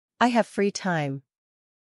I have free time.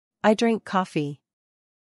 I drink coffee.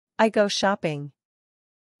 I go shopping.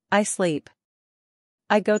 I sleep.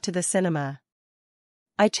 I go to the cinema.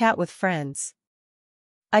 I chat with friends.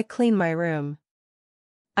 I clean my room.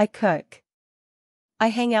 I cook. I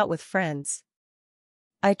hang out with friends.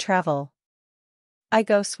 I travel. I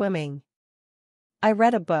go swimming. I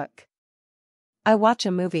read a book. I watch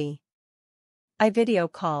a movie. I video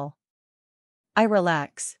call. I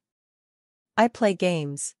relax. I play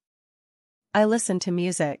games. I listen to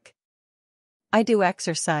music. I do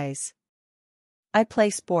exercise. I play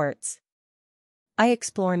sports. I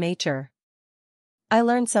explore nature. I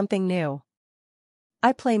learn something new.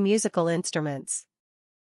 I play musical instruments.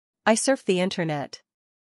 I surf the internet.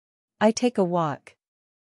 I take a walk.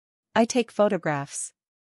 I take photographs.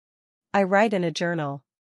 I write in a journal.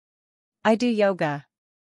 I do yoga.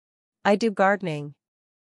 I do gardening.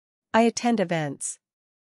 I attend events.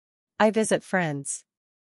 I visit friends.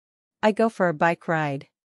 I go for a bike ride.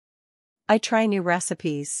 I try new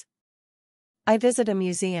recipes. I visit a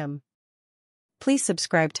museum. Please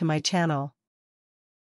subscribe to my channel.